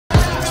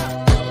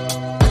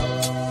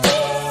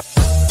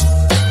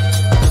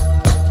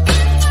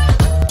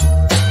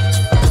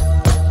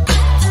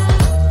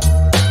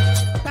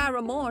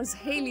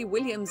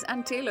Williams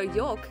and Taylor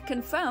York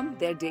confirmed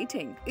they're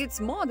dating. It's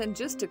more than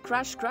just a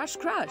crush.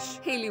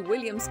 Hayley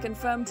Williams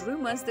confirmed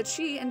rumors that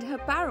she and her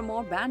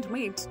Paramore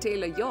bandmate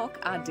Taylor York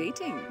are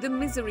dating. The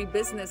Misery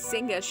Business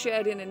singer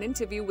shared in an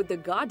interview with The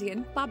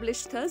Guardian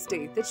published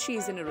Thursday that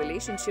she's in a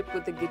relationship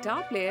with the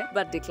guitar player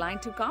but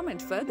declined to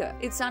comment further.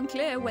 It's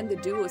unclear when the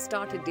duo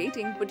started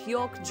dating, but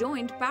York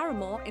joined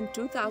Paramore in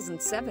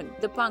 2007.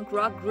 The punk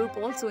rock group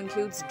also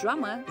includes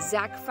drummer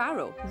Zac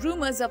Farro.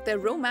 Rumors of their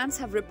romance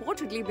have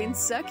reportedly been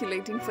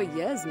circulating for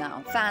years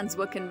now. Fans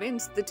were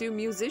convinced the two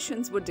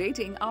musicians were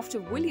dating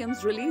after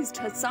Williams released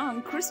her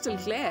song Crystal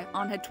Clear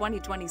on her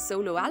 2020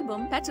 solo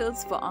album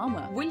Petals for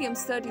Armor.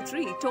 Williams,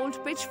 33,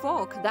 told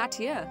Pitchfork that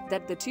year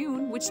that the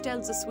tune, which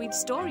tells a sweet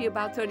story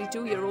about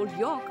 32-year-old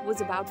York,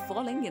 was about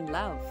falling in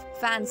love.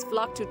 Fans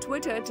flocked to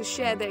Twitter to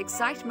share their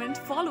excitement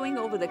following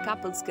over the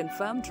couple's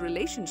confirmed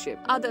relationship.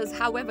 Others,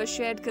 however,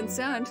 shared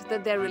concern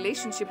that their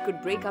relationship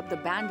could break up the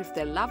band if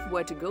their love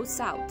were to go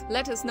south.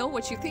 Let us know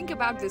what you think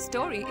about this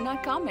story in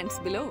our comments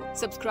below.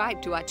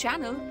 Subscribe to our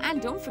channel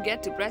and don't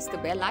forget to press the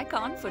bell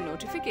icon for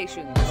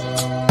notifications.